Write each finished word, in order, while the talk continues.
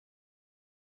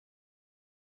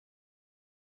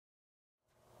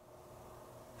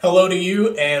Hello to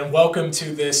you and welcome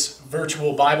to this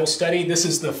virtual Bible study. This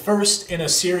is the first in a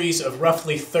series of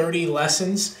roughly 30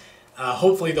 lessons.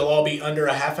 Hopefully they'll all be under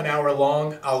a half an hour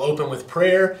long. I'll open with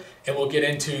prayer and we'll get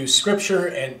into scripture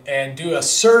and do a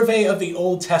survey of the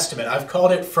Old Testament. I've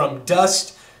called it From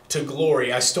Dust to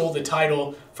Glory. I stole the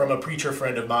title from a preacher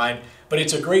friend of mine, but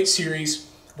it's a great series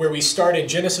where we start in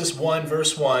Genesis 1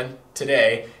 verse 1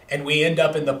 today and we end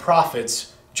up in the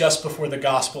prophets just before the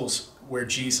Gospels where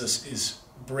Jesus is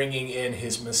bringing in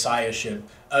his messiahship,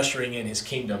 ushering in his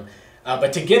kingdom.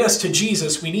 But to get us to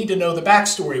Jesus, we need to know the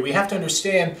backstory. We have to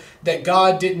understand that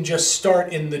God didn't just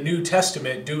start in the New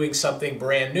Testament doing something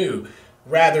brand new.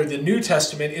 Rather, the New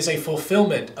Testament is a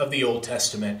fulfillment of the Old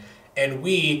Testament, and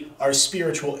we are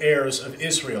spiritual heirs of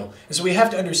Israel. And so we have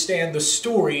to understand the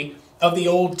story of the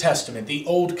Old Testament, the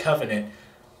Old Covenant,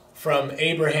 from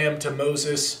Abraham to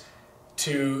Moses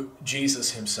to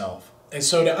Jesus himself. And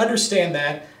so to understand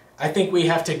that, I think we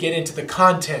have to get into the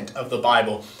content of the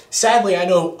Bible. Sadly, I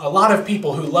know a lot of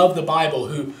people who love the Bible,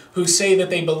 who say that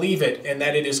they believe it and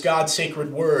that it is God's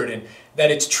sacred word and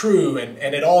that it's true and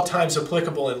at all times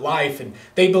applicable in life. And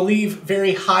they believe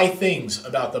very high things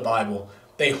about the Bible.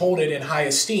 They hold it in high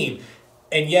esteem,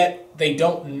 and yet they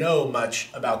don't know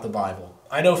much about the Bible.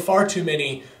 I know far too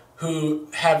many who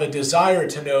have a desire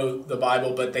to know the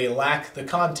Bible, but they lack the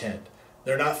content.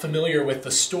 They're not familiar with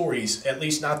the stories, at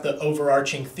least not the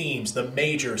overarching themes, the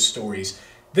major stories.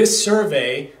 This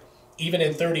survey, even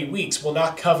in 30 weeks, will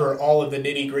not cover all of the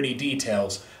nitty-gritty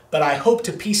details, but I hope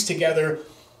to piece together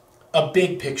a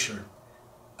big picture,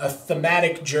 a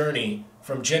thematic journey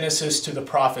from Genesis to the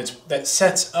prophets that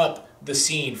sets up the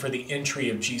scene for the entry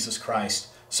of Jesus Christ,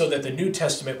 so that the New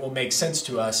Testament will make sense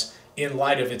to us in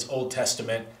light of its Old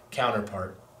Testament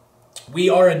counterpart. We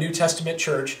are a New Testament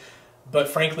church, but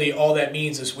frankly, all that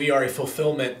means is we are a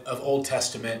fulfillment of Old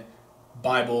Testament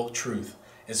Bible truth.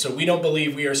 And so we don't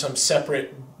believe we are some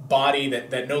separate body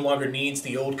that no longer needs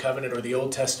the Old Covenant or the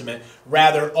Old Testament.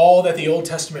 Rather, all that the Old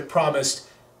Testament promised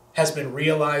has been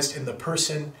realized in the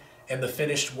person and the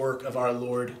finished work of our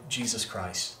Lord Jesus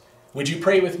Christ. Would you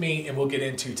pray with me, and we'll get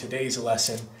into today's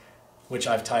lesson, which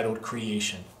I've titled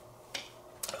Creation.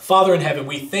 Father in heaven,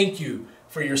 we thank you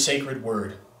for your sacred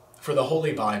word, for the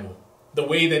Holy Bible, the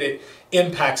way that it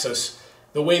impacts us,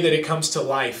 the way that it comes to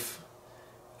life.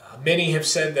 Many have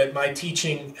said that my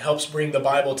teaching helps bring the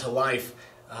Bible to life,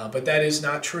 but that is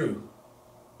not true,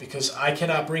 because I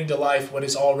cannot bring to life what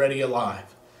is already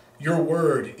alive. Your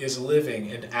word is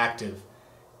living and active,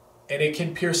 and it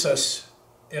can pierce us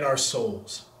in our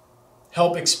souls.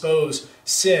 Help expose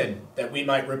sin that we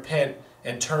might repent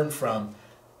and turn from,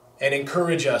 and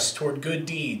encourage us toward good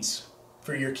deeds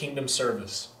for your kingdom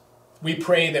service. We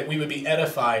pray that we would be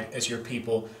edified as your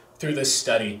people through this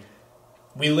study.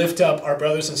 We lift up our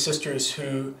brothers and sisters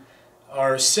who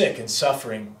are sick and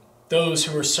suffering, those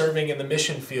who are serving in the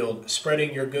mission field,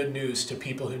 spreading your good news to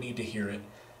people who need to hear it.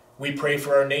 We pray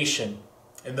for our nation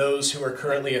and those who are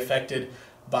currently affected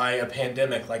by a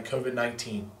pandemic like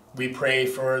COVID-19. We pray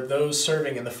for those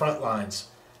serving in the front lines,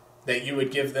 that you would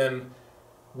give them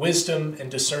wisdom and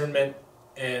discernment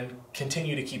and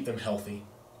continue to keep them healthy.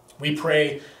 We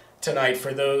pray tonight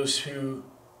for those who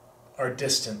are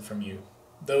distant from you,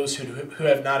 those who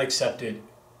have not accepted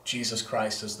Jesus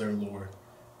Christ as their Lord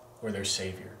or their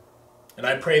Savior. And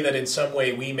I pray that in some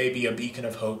way we may be a beacon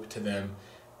of hope to them,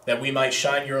 that we might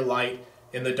shine your light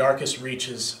in the darkest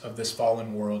reaches of this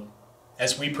fallen world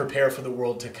as we prepare for the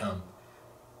world to come,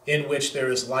 in which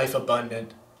there is life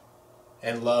abundant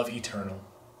and love eternal.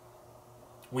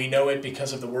 We know it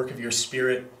because of the work of your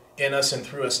Spirit in us and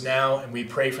through us now, and we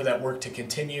pray for that work to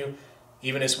continue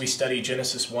even as we study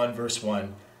Genesis 1 verse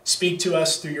 1. Speak to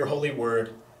us through your holy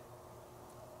word.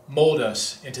 Mold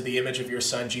us into the image of your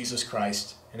Son, Jesus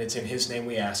Christ, and it's in his name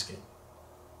we ask it.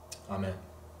 Amen.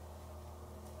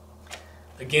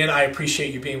 Again, I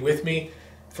appreciate you being with me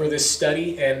for this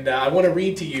study, and I want to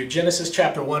read to you Genesis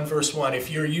chapter 1 verse 1. If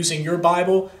you're using your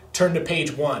Bible, turn to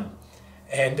page 1.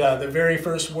 And the very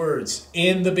first words,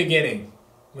 in the beginning,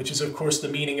 which is, of course, the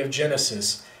meaning of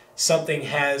Genesis. Something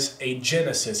has a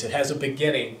genesis. It has a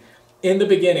beginning. In the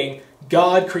beginning,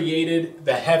 God created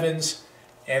the heavens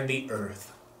and the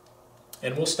earth.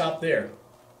 And we'll stop there.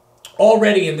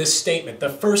 Already in this statement, the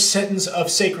first sentence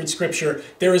of sacred scripture,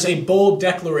 there is a bold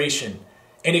declaration.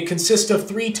 And it consists of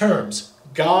three terms.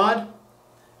 God,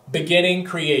 beginning,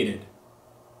 created.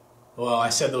 Well, I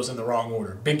said those in the wrong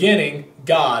order. Beginning,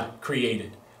 God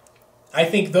created. I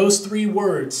think those three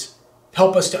words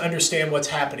help us to understand what's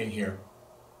happening here.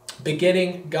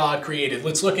 Beginning, God created.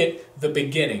 Let's look at the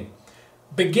beginning.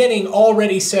 beginning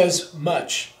already says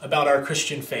much about our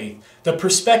Christian faith. The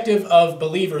perspective of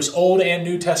believers, Old and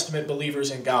New Testament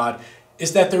believers in God,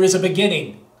 is that there is a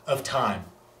beginning of time.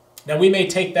 Now, we may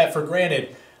take that for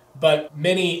granted, but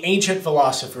many ancient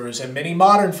philosophers and many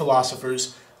modern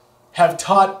philosophers have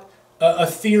taught a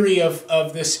theory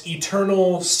of this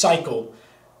eternal cycle.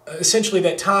 Essentially,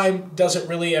 that time doesn't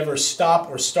really ever stop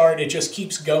or start. It just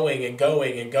keeps going and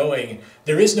going and going.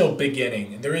 There is no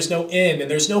beginning, and there is no end, and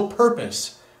there's no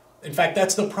purpose. In fact,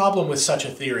 that's the problem with such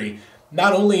a theory.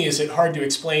 Not only is it hard to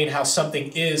explain how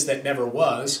something is that never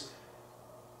was,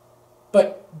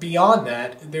 but beyond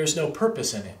that, there's no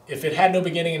purpose in it. If it had no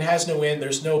beginning and has no end,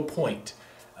 there's no point.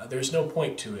 There's no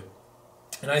point to it.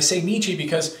 And I say Nietzsche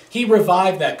because he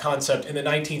revived that concept in the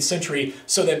 19th century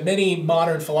so that many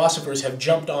modern philosophers have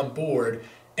jumped on board.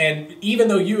 And even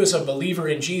though you as a believer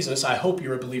in Jesus, I hope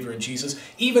you're a believer in Jesus,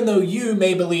 even though you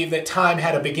may believe that time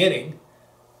had a beginning,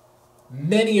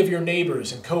 many of your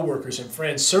neighbors and coworkers and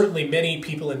friends, certainly many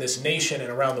people in this nation and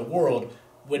around the world,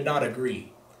 would not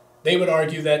agree. They would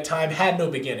argue that time had no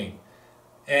beginning.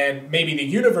 And maybe the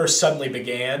universe suddenly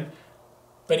began,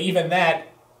 but even that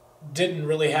didn't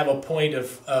really have a point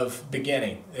of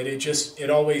beginning. It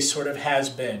always sort of has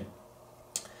been.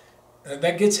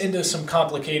 That gets into some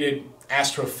complicated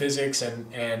astrophysics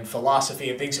and philosophy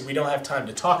and things that we don't have time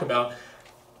to talk about.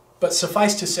 But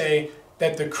suffice to say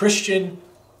that the Christian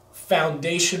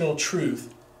foundational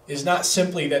truth is not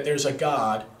simply that there's a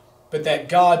God, but that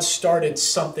God started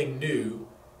something new,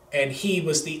 and he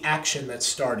was the action that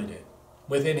started it.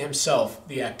 Within himself,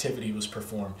 the activity was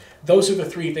performed. Those are the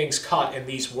three things caught in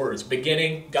these words.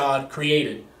 Beginning, God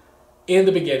created. In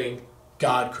the beginning,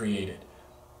 God created.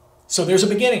 So there's a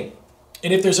beginning.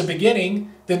 And if there's a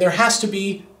beginning, then there has to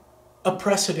be a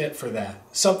precedent for that.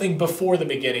 Something before the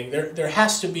beginning. There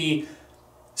has to be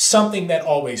something that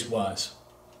always was.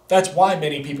 That's why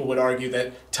many people would argue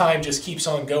that time just keeps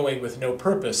on going with no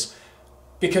purpose.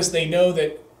 Because they know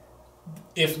that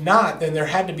if not, then there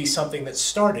had to be something that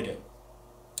started it.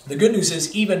 The good news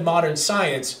is even modern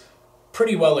science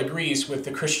pretty well agrees with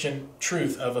the Christian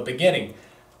truth of a beginning.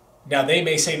 Now, they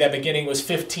may say that beginning was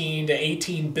 15 to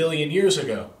 18 billion years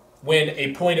ago, when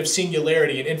a point of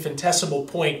singularity, an infinitesimal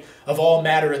point of all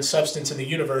matter and substance in the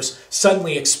universe,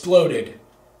 suddenly exploded,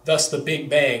 thus the Big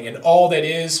Bang, and all that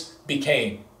is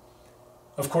became.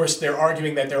 Of course, they're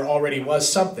arguing that there already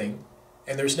was something,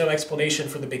 and there's no explanation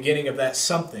for the beginning of that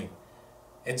something.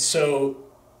 And so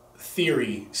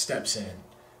theory steps in.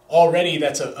 Already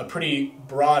that's a pretty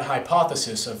broad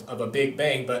hypothesis of a Big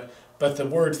Bang, but the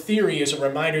word theory is a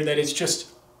reminder that it's just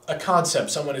a concept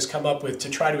someone has come up with to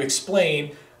try to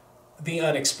explain the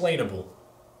unexplainable.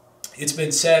 It's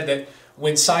been said that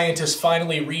when scientists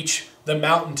finally reach the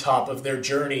mountaintop of their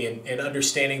journey in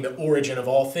understanding the origin of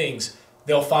all things,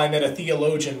 they'll find that a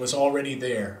theologian was already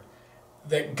there,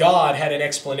 that God had an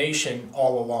explanation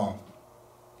all along.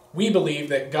 We believe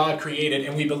that God created,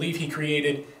 and we believe he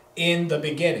created in the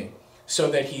beginning,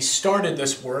 so that he started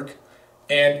this work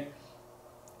and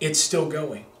it's still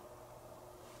going.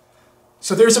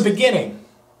 So there's a beginning,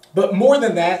 but more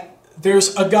than that,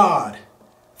 there's a God.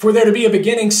 For there to be a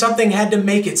beginning, something had to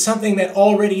make it, something that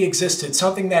already existed,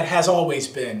 something that has always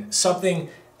been, something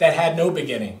that had no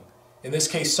beginning. In this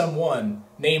case, someone,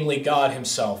 namely God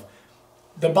himself.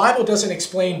 The Bible doesn't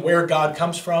explain where God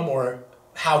comes from or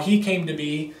how he came to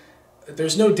be.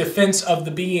 There's no defense of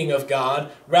the being of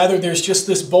God. Rather, there's just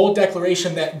this bold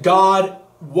declaration that God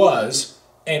was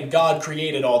and God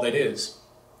created all that is.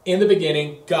 In the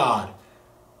beginning, God.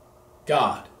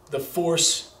 God, the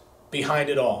force behind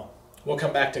it all. We'll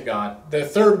come back to God. The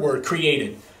third word,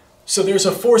 created. So there's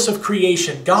a force of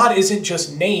creation. God isn't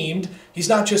just named. He's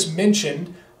not just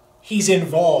mentioned. He's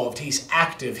involved. He's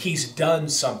active. He's done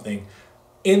something.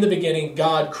 In the beginning,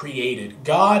 God created.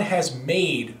 God has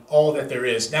made all that there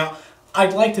is. Now,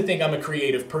 I'd like to think I'm a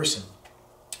creative person.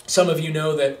 Some of you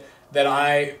know that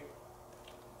I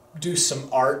do some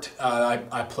art.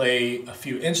 I play a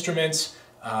few instruments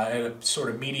at a sort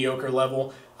of mediocre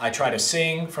level. I try to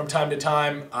sing from time to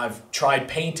time. I've tried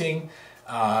painting.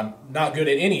 Not good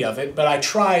at any of it, but I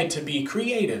try to be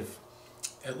creative.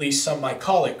 At least some might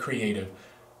call it creative.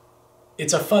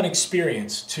 It's a fun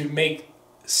experience to make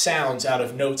sounds out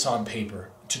of notes on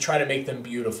paper, to try to make them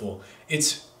beautiful.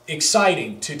 It's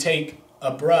exciting to take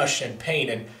a brush and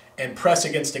paint and press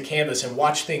against a canvas and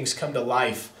watch things come to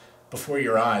life before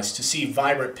your eyes, to see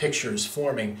vibrant pictures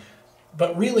forming.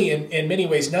 But really, in many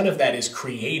ways, none of that is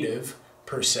creative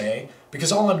per se,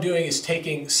 because all I'm doing is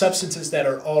taking substances that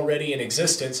are already in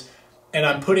existence and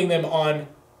I'm putting them on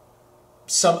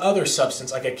some other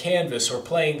substance like a canvas or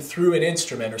playing through an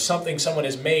instrument or something someone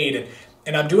has made,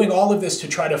 And I'm doing all of this to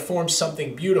try to form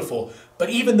something beautiful. But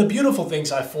even the beautiful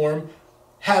things I form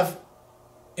have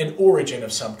an origin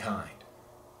of some kind.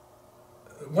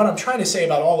 What I'm trying to say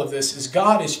about all of this is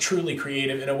God is truly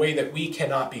creative in a way that we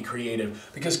cannot be creative,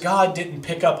 because God didn't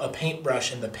pick up a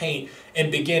paintbrush and the paint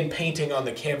and begin painting on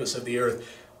the canvas of the earth.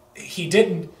 He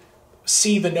didn't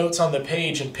see the notes on the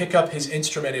page and pick up his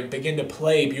instrument and begin to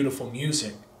play beautiful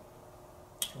music.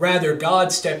 Rather,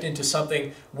 God stepped into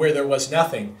something where there was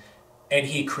nothing, and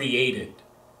he created.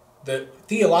 The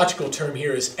theological term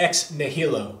here is ex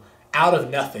nihilo, out of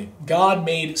nothing. God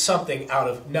made something out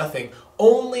of nothing.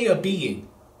 Only a being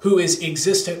who is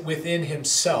existent within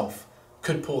himself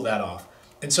could pull that off.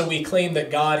 And so we claim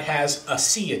that God has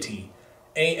aseity,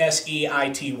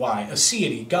 A-S-E-I-T-Y,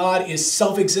 aseity. God is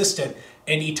self-existent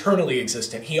and eternally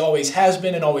existent. He always has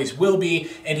been and always will be,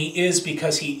 and he is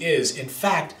because he is. In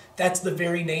fact, that's the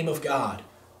very name of God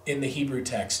in the Hebrew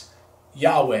text.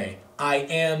 Yahweh, I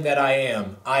am that I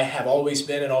am. I have always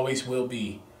been and always will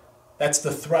be. That's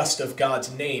the thrust of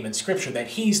God's name in Scripture, that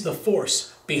he's the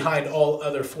force behind all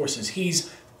other forces.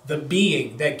 He's the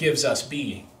being that gives us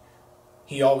being.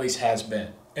 He always has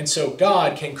been. And so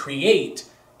God can create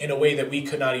in a way that we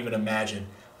could not even imagine.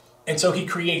 And so he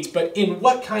creates, but in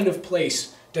what kind of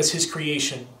place does his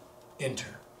creation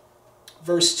enter?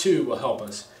 Verse 2 will help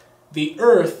us. The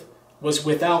earth was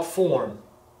without form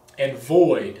and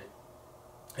void,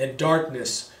 and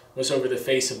darkness was over the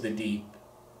face of the deep,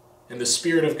 and the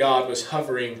Spirit of God was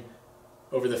hovering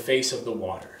over the face of the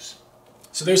waters.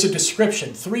 So there's a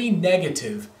description, 3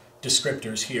 negative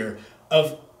descriptors here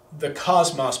of the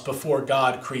cosmos before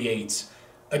God creates.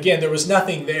 Again, there was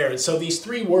nothing there. And so these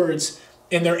 3 words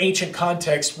in their ancient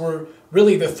context were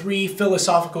really the 3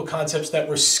 philosophical concepts that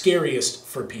were scariest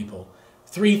for people.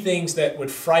 3 things that would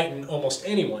frighten almost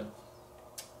anyone.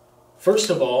 First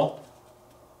of all,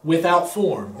 without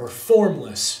form, or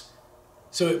formless.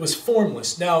 So it was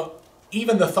formless. Now,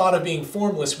 even the thought of being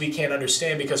formless we can't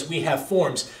understand because we have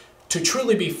forms. To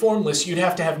truly be formless, you'd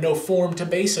have to have no form to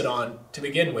base it on to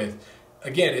begin with.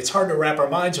 Again, it's hard to wrap our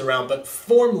minds around, but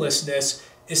formlessness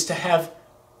is to have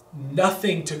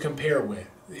nothing to compare with.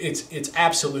 It's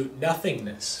absolute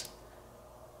nothingness.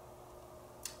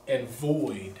 And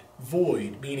void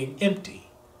meaning empty.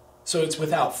 So it's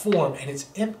without form and it's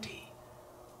empty.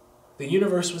 The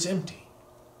universe was empty.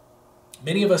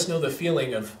 Many of us know the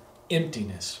feeling of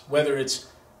emptiness, whether it's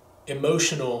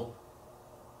emotional,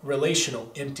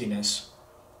 relational emptiness,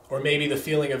 or maybe the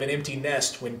feeling of an empty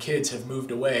nest when kids have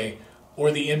moved away,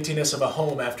 or the emptiness of a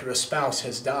home after a spouse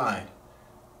has died,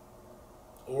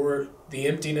 or the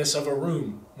emptiness of a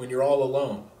room when you're all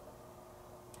alone.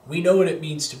 We know what it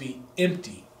means to be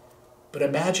empty, but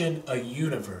imagine a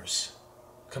universe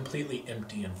completely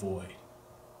empty and void.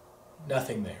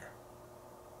 Nothing there.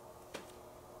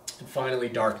 And finally,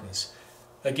 darkness.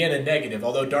 Again, a negative.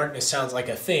 Although darkness sounds like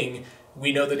a thing,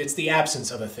 we know that it's the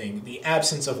absence of a thing, the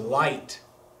absence of light.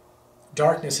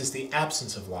 Darkness is the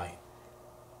absence of light.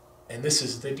 And this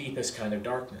is the deepest kind of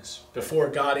darkness. Before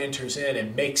God enters in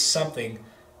and makes something,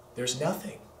 there's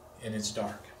nothing, and it's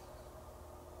dark.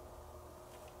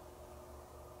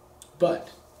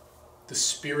 But the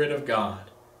Spirit of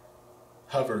God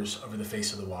hovers over the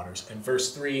face of the waters. In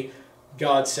verse 3,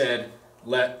 God said,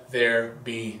 "Let there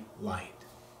be light."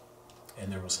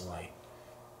 And there was light.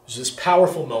 There's this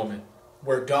powerful moment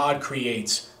where God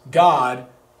creates. God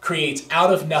creates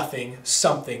out of nothing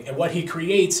something. And what he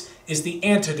creates is the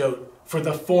antidote for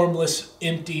the formless,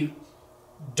 empty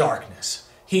darkness.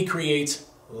 He creates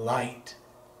light.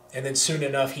 And then soon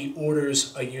enough, he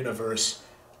orders a universe,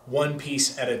 one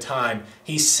piece at a time.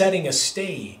 He's setting a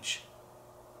stage.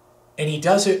 And he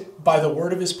does it by the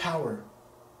word of his power.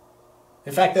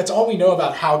 In fact, that's all we know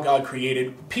about how God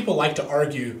created. People like to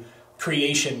argue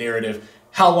creation narrative.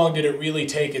 How long did it really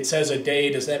take? It says a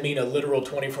day. Does that mean a literal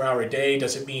 24-hour day?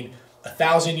 Does it mean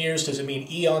 1,000 years? Does it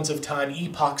mean eons of time,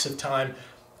 epochs of time?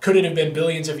 Could it have been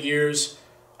billions of years?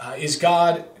 Is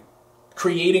God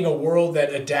creating a world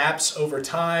that adapts over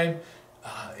time?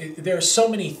 There are so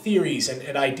many theories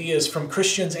and ideas from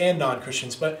Christians and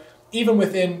non-Christians, but even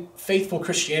within faithful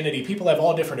Christianity, people have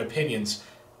all different opinions.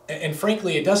 And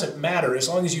frankly, it doesn't matter as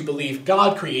long as you believe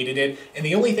God created it. And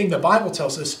the only thing the Bible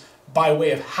tells us by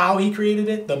way of how he created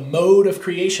it, the mode of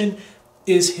creation,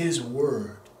 is his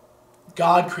word.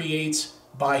 God creates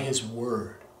by his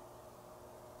word.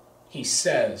 He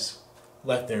says,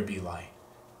 "Let there be light."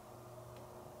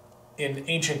 In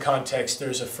ancient context,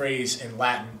 there's a phrase in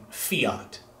Latin,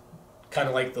 fiat, kind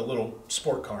of like the little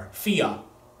sport car, fiat.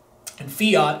 And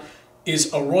fiat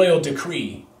is a royal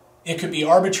decree. It could be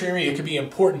arbitrary, it could be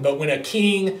important, but when a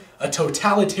king, a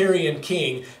totalitarian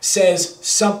king, says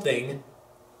something,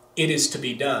 it is to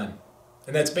be done.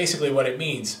 And that's basically what it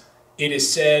means. It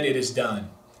is said, it is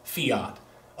done. Fiat,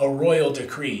 a royal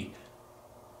decree.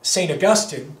 St.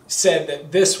 Augustine said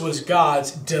that this was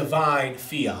God's divine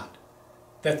fiat,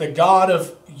 that the God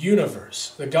of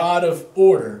universe, the God of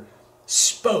order,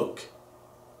 spoke,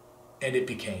 and it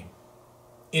became.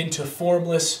 Into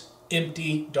formless,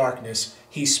 empty darkness,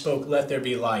 he spoke, "Let there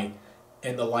be light,"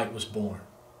 and the light was born.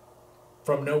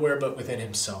 From nowhere but within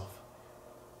himself.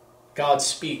 God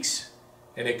speaks,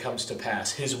 and it comes to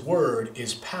pass. His word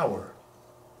is power.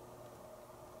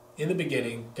 In the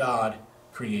beginning, God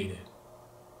created.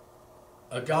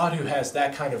 A God who has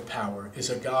that kind of power is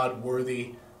a God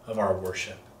worthy of our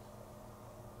worship.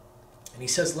 And he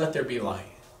says, "Let there be light."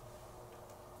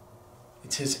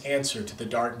 It's his answer to the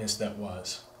darkness that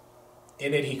was.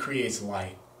 In it, he creates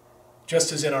light.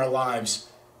 Just as in our lives,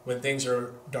 when things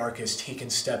are darkest, he can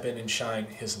step in and shine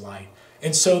his light.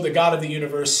 And so the God of the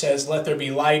universe says, "Let there be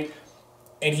light,"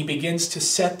 and he begins to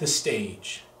set the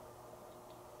stage,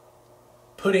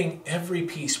 putting every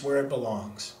piece where it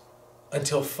belongs,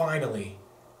 until finally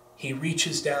he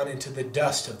reaches down into the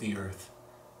dust of the earth,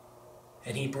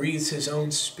 and he breathes his own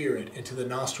spirit into the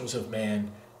nostrils of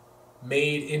man,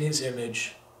 made in his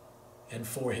image and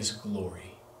for his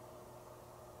glory.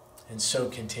 And so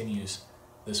continues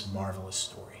this marvelous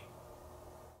story.